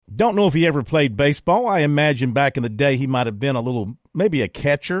don't know if he ever played baseball. I imagine back in the day he might have been maybe a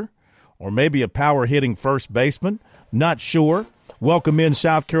catcher or maybe a power-hitting first baseman. Not sure. Welcome in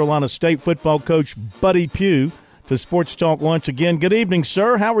South Carolina State football coach Buddy Pugh to Sports Talk once again. Good evening,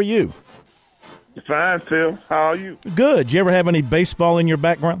 sir. How are you? Fine, Phil. How are you? Good. Did you ever have any baseball in your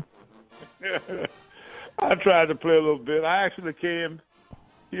background? I tried to play a little bit. I actually came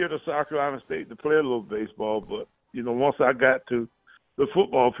here to South Carolina State to play a little baseball, but, once I got to the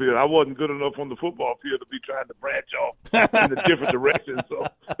football field, I wasn't good enough on the football field to be trying to branch off in a different direction. So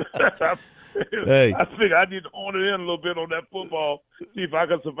I think I need to hone it in a little bit on that football, see if I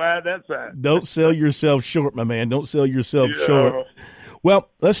can survive that side. Don't sell yourself short, my man. Don't sell yourself short. Well,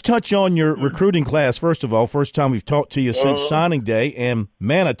 let's touch on your recruiting class, first of all. First time we've talked to you since signing day. And,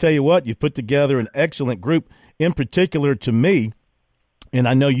 man, I tell you what, you've put together an excellent group. In particular, to me, and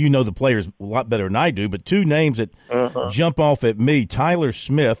I know you know the players a lot better than I do, but two names that jump off at me, Tyler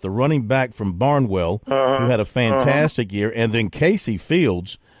Smith, the running back from Barnwell, who had a fantastic year, and then Casey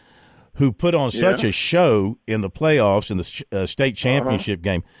Fields, who put on such a show in the playoffs in the state championship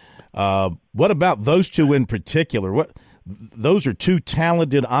game. What about those two in particular? Those are two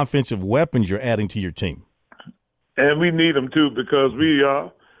talented offensive weapons you're adding to your team. And we need them, too, because we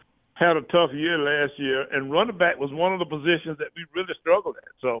had a tough year last year, and running back was one of the positions that we really struggled at.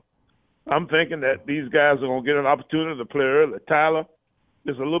 So I'm thinking that these guys are going to get an opportunity to play early. Tyler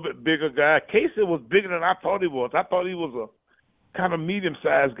is a little bit bigger guy. Casey was bigger than I thought he was. I thought he was a kind of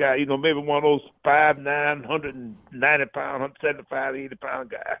medium-sized guy, maybe one of those 5'9", 190-pound, 175, 80-pound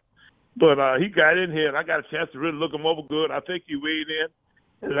guy. But he got in here, and I got a chance to really look him over good. I think he weighed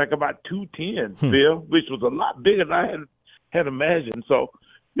in at like about 210, Phil, which was a lot bigger than I had imagined. So,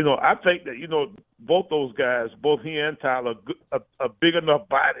 I think that, both those guys, both he and Tyler, are big enough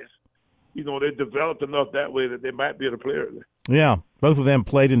bodies. They developed enough that way that they might be able to play early. Yeah, both of them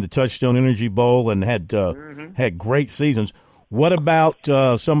played in the Touchstone Energy Bowl and had great seasons. What about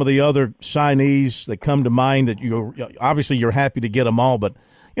some of the other signees that come to mind that you're happy to get them all, but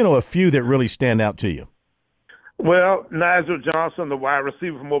a few that really stand out to you? Well, Nigel Johnson, the wide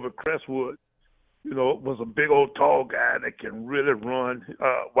receiver from over at Crestwood, was a big old tall guy that can really run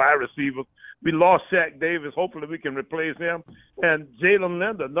wide receiver. We lost Shaq Davis. Hopefully we can replace him. And Jalen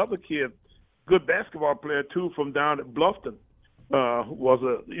Linder, another kid, good basketball player too from down at Bluffton,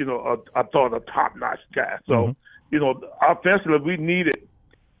 was I thought a top-notch guy. So, offensively we needed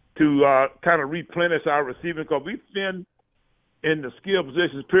to kind of replenish our receiving because we've been in the skill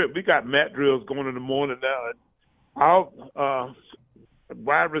positions period. We got mat drills going in the morning now, and our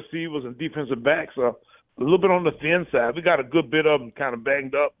wide receivers and defensive backs are a little bit on the thin side. We got a good bit of them kind of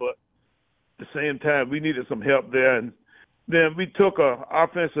banged up, but at the same time, we needed some help there. And then we took a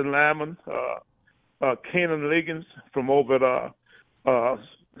offensive lineman, Kanan Liggins, from over at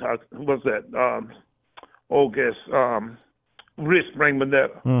what's that? Rich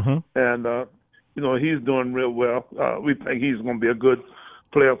Spring-Manetta, and he's doing real well. We think he's going to be a good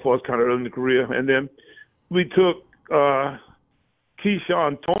player for us kind of early in the career. And then we took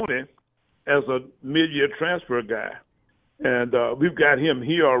Keyshawn Toney as a mid-year transfer guy. And we've got him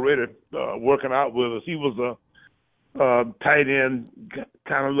here already working out with us. He was a tight end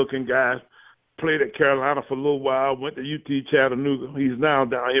kind of looking guy, played at Carolina for a little while, went to UT Chattanooga. He's now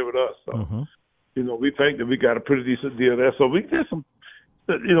down here with us. So, we think that we got a pretty decent deal there. So we did some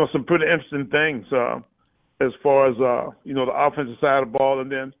pretty interesting things as far as, the offensive side of the ball.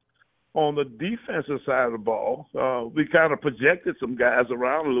 And then on the defensive side of the ball, we kind of projected some guys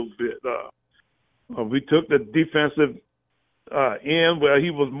around a little bit. We took the defensive end where he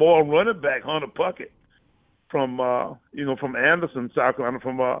was more running back, Hunter Puckett, from Anderson, South Carolina,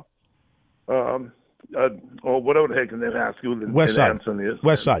 from or whatever the heck in that high school in Anderson is.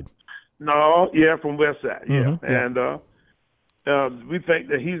 West Side. No, yeah, from West Side, yeah. And we think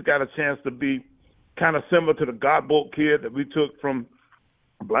that he's got a chance to be kind of similar to the Godbolt kid that we took from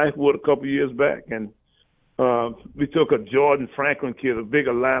Blackwood a couple years back. And we took a Jordan Franklin kid, a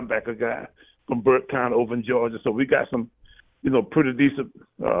bigger linebacker guy from Burketown over in Georgia. So we got some, pretty decent,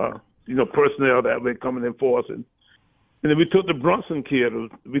 personnel that way coming in for us. And then we took the Brunson kid.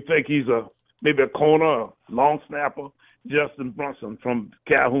 We think he's maybe a corner, a long snapper, Justin Brunson from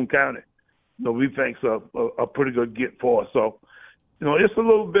Calhoun County. We think's a pretty good get for us. So, it's a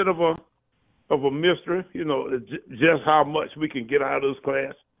little bit of a mystery, just how much we can get out of this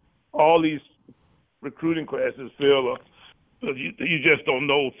class. All these recruiting classes, Phil, you just don't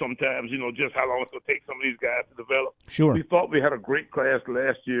know sometimes, just how long it's going to take some of these guys to develop. Sure. We thought we had a great class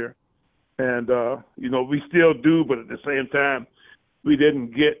last year, and, we still do, but at the same time, we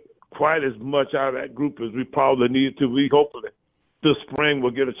didn't get quite as much out of that group as we probably needed to. We hopefully this spring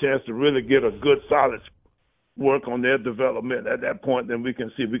will get a chance to really get a good, solid work on their development. At that point, then we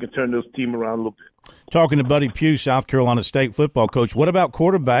can see if we can turn this team around a little bit. Talking to Buddy Pugh, South Carolina State football coach, what about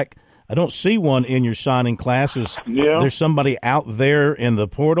quarterback? I don't see one in your signing classes. Yeah. There's somebody out there in the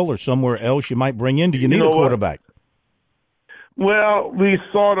portal or somewhere else you might bring in. Do you need a quarterback? Well, we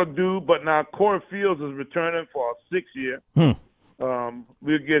sort of do, but now Corey Fields is returning for a 6th year.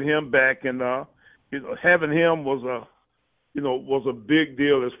 We'll get him back, and having him was a big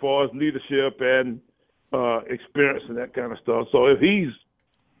deal as far as leadership and experience and that kind of stuff. So if he's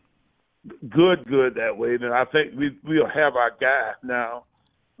good that way, then I think we'll have our guy now.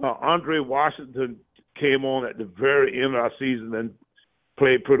 Andre Washington came on at the very end of our season and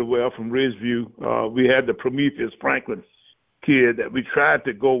played pretty well from Ridgeview. We had the Prometheus Franklin kid that we tried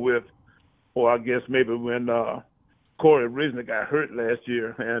to go with, or I guess maybe when Corey originally got hurt last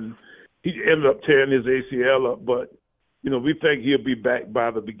year, and he ended up tearing his ACL up. But, we think he'll be back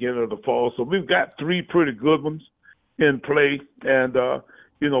by the beginning of the fall. So we've got 3 pretty good ones in play, and,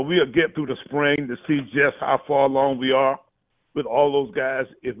 we'll get through the spring to see just how far along we are with all those guys.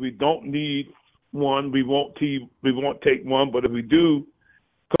 If we don't need one, we won't take one. But if we do,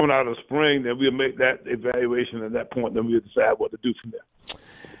 coming out of the spring, then we'll make that evaluation at that point. Then we'll decide what to do from there.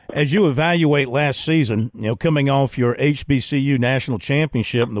 As you evaluate last season, coming off your HBCU national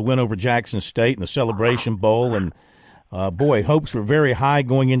championship and the win over Jackson State and the Celebration Bowl, and hopes were very high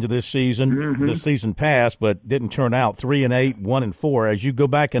going into this season. Mm-hmm. The season passed, but didn't turn out. 3-8, 1-4. As you go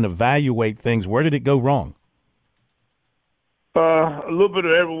back and evaluate things, where did it go wrong? A little bit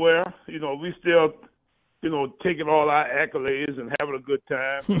of everywhere. We still, taking all our accolades and having a good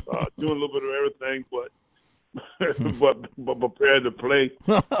time, doing a little bit of everything, but prepared to play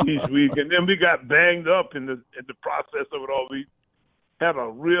each week. And then we got banged up in the process of it all. We had a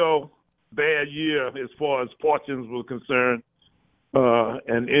real bad year as far as fortunes were concerned,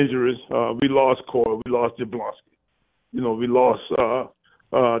 and injuries. We lost Corey. We lost Jablonski. We lost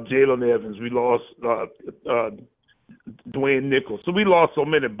Jalen Evans. We lost Dwayne Nichols. So we lost so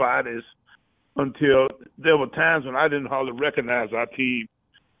many bodies until there were times when I didn't hardly recognize our team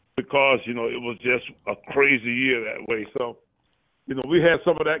because, it was just a crazy year that way. So, we had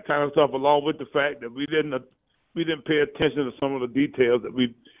some of that kind of stuff along with the fact that we didn't pay attention to some of the details that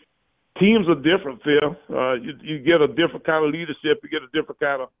teams are different, Phil. You get a different kind of leadership. You get a different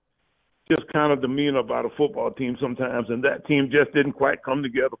kind of demeanor about a football team sometimes, and that team just didn't quite come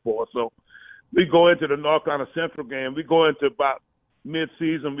together for us. So we go into the North Carolina Central game. We go into about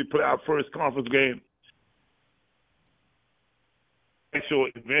mid-season. We play our first conference game.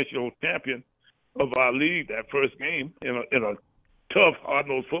 Eventual champion of our league that first game in a tough,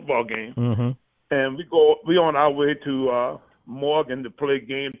 hard-nosed football game. Mm-hmm. And we on our way to Morgan to play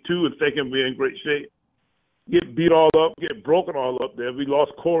game 2 and thinking we're in great shape. Get beat all up, get broken all up there. We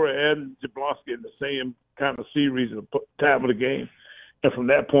lost Corey and Jablonski in the same kind of series at the time of the game. And from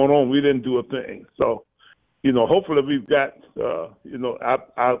that point on, we didn't do a thing. So, hopefully we've got,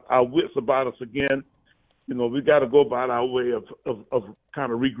 our wits about us again. We got to go about our way of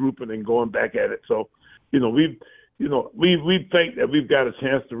kind of regrouping and going back at it. So, we think that we've got a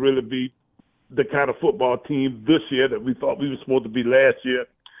chance to really be the kind of football team this year that we thought we were supposed to be last year.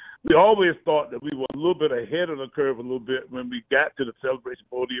 We always thought that we were a little bit ahead of the curve a little bit when we got to the Celebration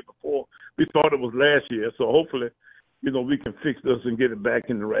Bowl the year before. We thought it was last year. So hopefully, we can fix this and get it back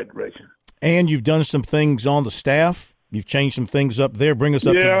in the right direction. And you've done some things on the staff. You've changed some things up there. Bring us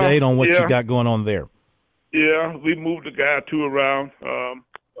up to date on what you got going on there. Yeah, we moved a guy or two around.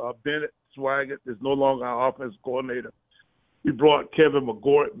 Bennett Swaggart is no longer our offensive coordinator. We brought Kevin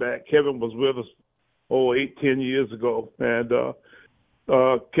McGort back. Kevin was with us 8-10 years ago, and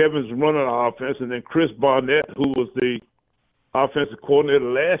Kevin's running our offense. And then Chris Barnett, who was the offensive coordinator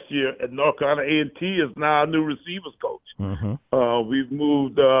last year at North Carolina A&T, is now our new receivers coach. Mm-hmm. We've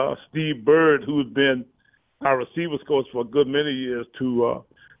moved Steve Bird, who's been our receivers coach for a good many years, to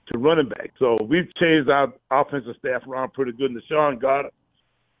running back. So we've changed our offensive staff around pretty good. And Deshaun Goddard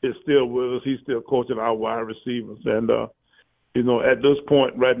is still with us. He's still coaching our wide receivers. And, at this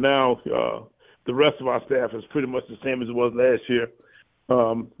point right now, the rest of our staff is pretty much the same as it was last year.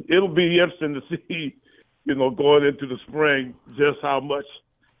 It'll be interesting to see, going into the spring, just how much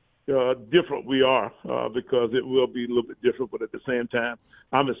different we are, because it will be a little bit different. But at the same time,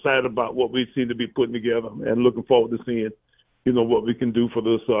 I'm excited about what we seem to be putting together and looking forward to seeing, what we can do for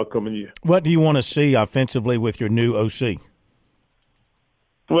this coming year. What do you want to see offensively with your new OC?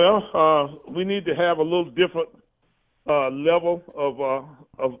 Well, we need to have a little different level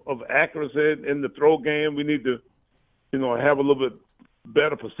of accuracy in the throw game. We need to, have a little bit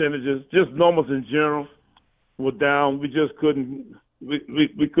better percentages, just numbers in general. were down. We just couldn't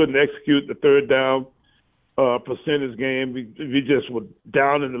we couldn't execute the third down percentage game. We just were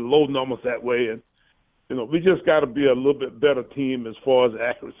down in the low numbers that way, and we just got to be a little bit better team as far as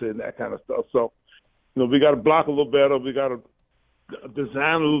accuracy and that kind of stuff. So we got to block a little better. We got to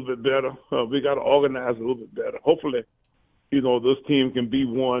design a little bit better. We got to organize a little bit better. Hopefully, this team can be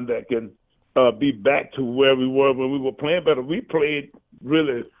one that can be back to where we were when we were playing better. We played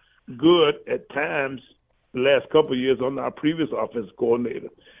really good at times the last couple of years under our previous offensive coordinator.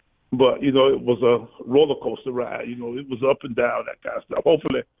 But, it was a roller coaster ride. It was up and down, that kind of stuff.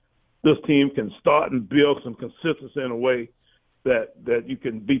 Hopefully, this team can start and build some consistency in a way that you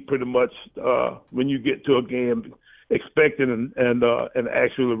can be pretty much, when you get to a game, expecting and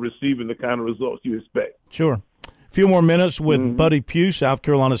actually receiving the kind of results you expect. Sure. A few more minutes with Buddy Pugh, South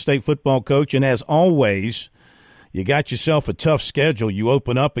Carolina State football coach. And as always, you got yourself a tough schedule. You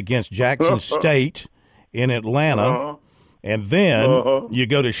open up against Jackson State in Atlanta, and then you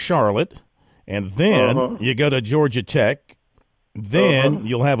go to Charlotte, and then you go to Georgia Tech. Then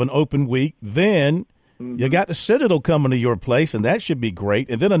you'll have an open week. Then you got the Citadel coming to your place, and that should be great.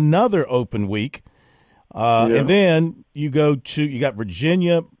 And then another open week. And then you got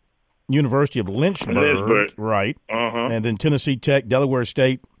Virginia University of Lynchburg. Right. And then Tennessee Tech, Delaware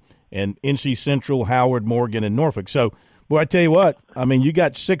State, and NC Central, Howard, Morgan, and Norfolk. So, boy, I tell you what, I mean, you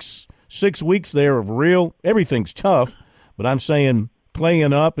got six weeks there of everything's tough, but I'm saying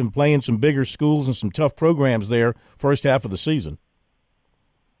playing up and playing some bigger schools and some tough programs there first half of the season.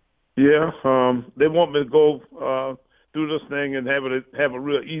 Yeah, they want me to go do this thing and have a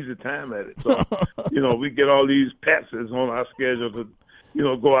real easy time at it. So, we get all these passes on our schedule to,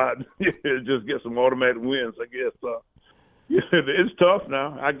 go out and just get some automatic wins, I guess. It's tough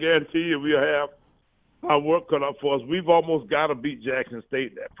now. I guarantee you we'll have our work cut out for us. We've almost got to beat Jackson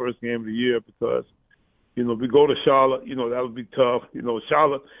State that first game of the year because, we go to Charlotte, that would be tough,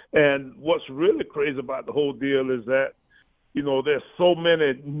 Charlotte. And what's really crazy about the whole deal is that, there's so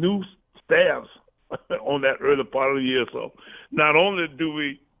many new staffs on that early part of the year. So not only do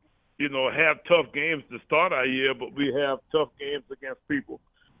we, have tough games to start our year, but we have tough games against people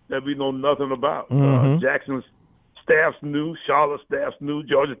that we know nothing about. Jackson's staff's new, Charlotte staff's new,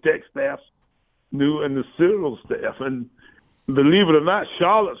 Georgia Tech staff's new, and the Citadel staff. And believe it or not,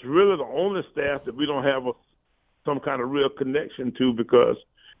 Charlotte's really the only staff that we don't have some kind of real connection to because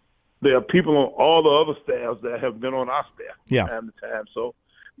there are people on all the other staffs that have been on our staff time to time. So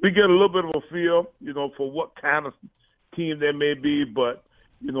we get a little bit of a feel, for what kind of team there may be, but,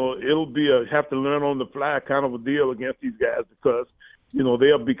 it'll be have to learn on the fly kind of a deal against these guys because,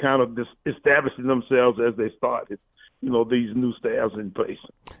 they'll be kind of establishing themselves as they start, these new staffs in place.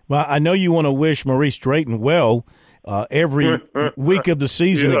 Well, I know you want to wish Maurice Drayton well every week of the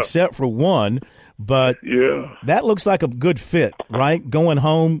season except for one, but that looks like a good fit, right? Going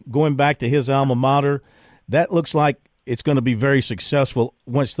home, going back to his alma mater, that looks like it's going to be very successful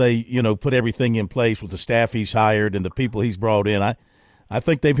once they, put everything in place with the staff he's hired and the people he's brought in. I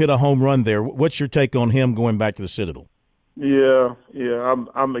think they've hit a home run there. What's your take on him going back to the Citadel? Yeah,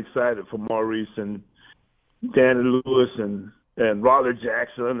 I'm excited for Maurice and Danny Lewis and Raleigh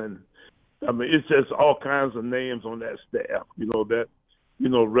Jackson, and I mean it's just all kinds of names on that staff, that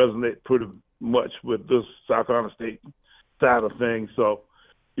resonate pretty much with this South Carolina State side of things. So,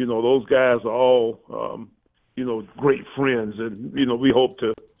 those guys are all great friends, and we hope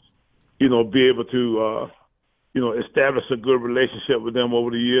to be able to establish a good relationship with them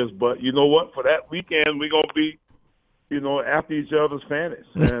over the years. But you know what? For that weekend, we're gonna be after each other's fannies,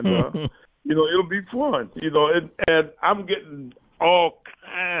 and it'll be fun. And I'm getting all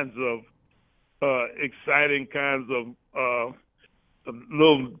kinds of exciting kinds of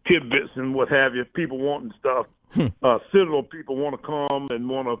little tidbits and what have you. People wanting stuff. Citadel people want to come and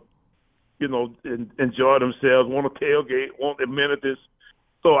want to enjoy themselves, want to tailgate, want amenities.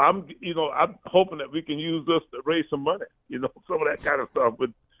 So I'm hoping that we can use this to raise some money, some of that kind of stuff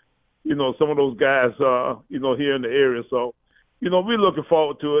with, some of those guys, here in the area. So, we're looking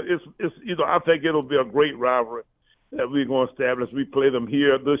forward to it. It's I think it'll be a great rivalry that we're going to establish. We play them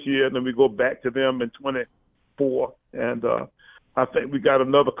here this year, and then we go back to them in 24. And I think we got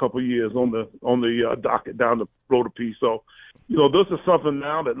another couple of years on the docket down the road a piece. So, this is something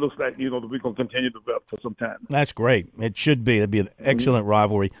now that looks like, that we're going to continue to develop for some time. That's great. It should be. It'd be an excellent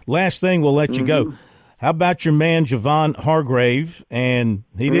rivalry. Last thing, we'll let you go. How about your man, Javon Hargrave? And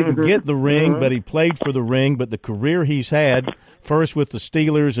he didn't get the ring, but he played for the ring. But the career he's had, first with the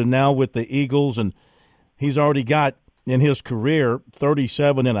Steelers and now with the Eagles, and he's already got in his career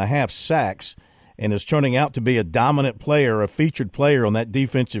 37.5 sacks and is turning out to be a dominant player, a featured player on that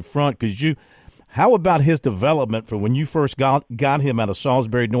defensive front. How about his development from when you first got him out of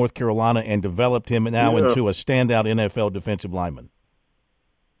Salisbury, North Carolina, and developed him now into a standout NFL defensive lineman?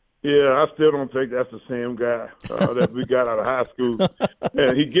 Yeah, I still don't think that's the same guy that we got out of high school.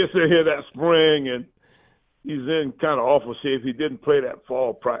 And he gets in here that spring, and he's in kind of awful shape. He didn't play that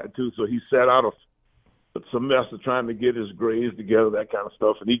fall prior to, so he sat out a semester trying to get his grades together, that kind of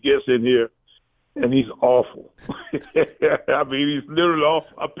stuff. And he gets in here, and he's awful. I mean, he's literally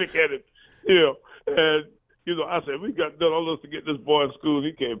awful. I pick at him, and I said, we got done all this to get this boy in school.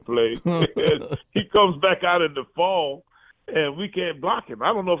 He can't play. And he comes back out in the fall, and we can't block him.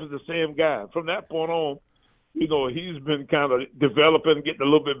 I don't know if it's the same guy. From that point on, he's been kind of developing, getting a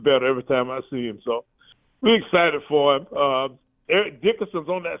little bit better every time I see him. So we're excited for him. Eric Dickerson's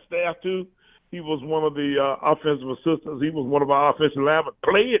on that staff, too. He was one of the offensive assistants. He was one of our offensive linemen.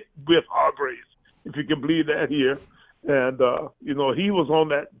 Played with Hargraves, if you can believe that here. And, he was on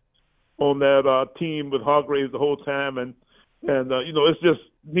that team with Hargraves the whole time. And it's just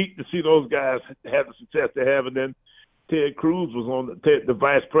neat to see those guys have the success they have. And then Ted Cruz was on the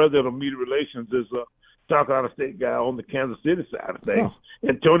vice president of media relations, is a South Carolina State guy on the Kansas City side of things. Oh.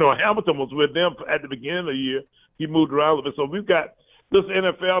 Antonio Hamilton was with them at the beginning of the year. He moved around a little bit. So we've got this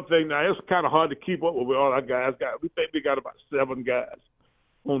NFL thing now. It's kind of hard to keep up with all our guys got. We think we got about 7 guys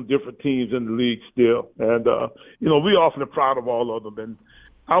on different teams in the league still. And, we're awfully proud of all of them. And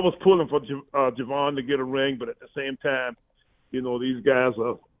I was pulling for Javon to get a ring, but at the same time, these guys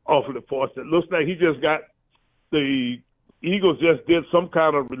are awfully fortunate. Looks like he just got the Eagles just did some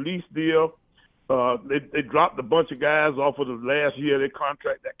kind of release deal. They dropped a bunch of guys off of the last year of their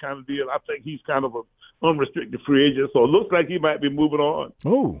contract, that kind of deal. I think he's kind of an unrestricted free agent, so it looks like he might be moving on.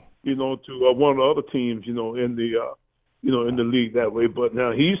 Oh, to one of the other teams, in the league that way. But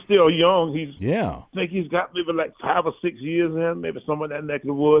now he's still young. I think he's got maybe like 5 or 6 years in, maybe some of that neck of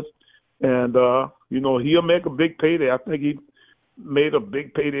the woods, and he'll make a big payday. I think he made a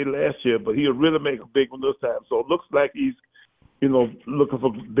big payday last year, but he'll really make a big one this time. So it looks like he's, looking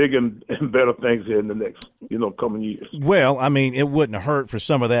for big and better things here in the next, coming years. Well, I mean, it wouldn't hurt for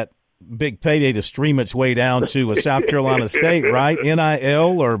some of that big payday to stream its way down to a South Carolina State, right?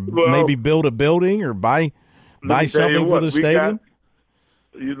 NIL, or maybe build a building or buy something for the stadium.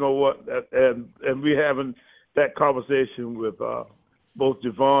 You know what? And we're having that conversation with both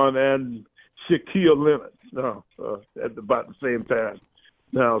Javon and Shaquille Leonard at about the same time.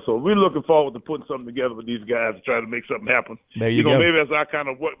 Now, so we're looking forward to putting something together with these guys to try to make something happen. There you go. Maybe as I kind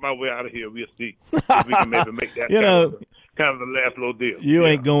of work my way out of here, we'll see if we can maybe make that kind of the last little deal. You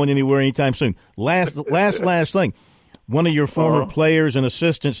ain't going anywhere anytime soon. Last thing. One of your former players and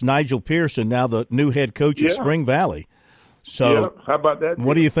assistants, Nigel Pearson, now the new head coach at Spring Valley. So, how about that?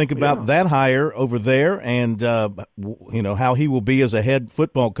 What do you think about that hire over there, and how he will be as a head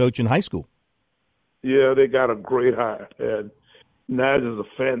football coach in high school? Yeah, they got a great hire, and Nigel's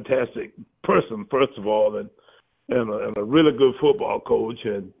a fantastic person, first of all, and a really good football coach.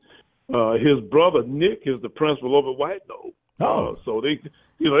 And his brother Nick is the principal over at White Knoll. Oh, so they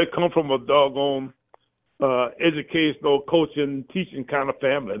come from a doggone educational, coaching, teaching kind of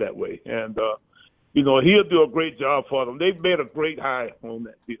family that way. And, he'll do a great job for them. They've made a great hire on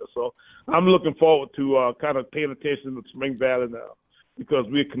that deal. So I'm looking forward to kind of paying attention to Spring Valley now, because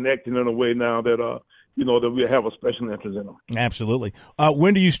we're connecting in a way now that, that we have a special interest in them. Absolutely.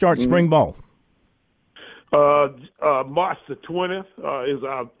 When do you start spring ball? March the 20th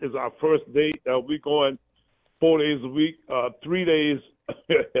is our first date. We're going 4 days a week, 3 days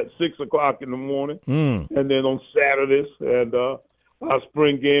at 6 o'clock in the morning, and then on Saturdays. And our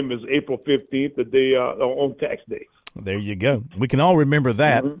spring game is April 15th, the day on tax day. There you go. We can all remember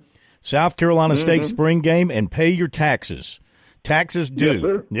that. Mm-hmm. South Carolina State spring game, and pay your taxes. Taxes due. Yes,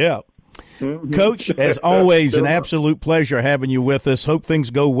 sir. Yeah. Mm-hmm. Coach, as always, an absolute pleasure having you with us. Hope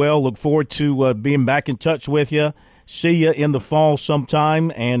things go well. Look forward to being back in touch with you. See you in the fall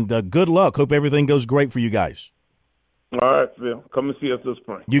sometime, and good luck. Hope everything goes great for you guys. All right, Phil. Come and see us this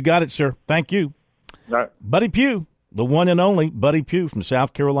spring. You got it, sir. Thank you. All right. Buddy Pugh, the one and only Buddy Pugh from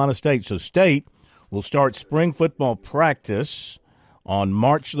South Carolina State. So State will start spring football practice on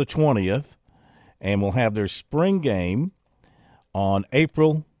March the 20th, and will have their spring game on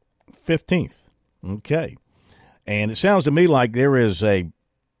April 15th. Okay. And it sounds to me like there is a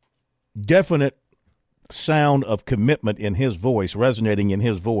definite sound of commitment in his voice, resonating in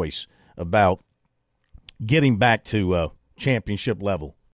his voice, about getting back to championship level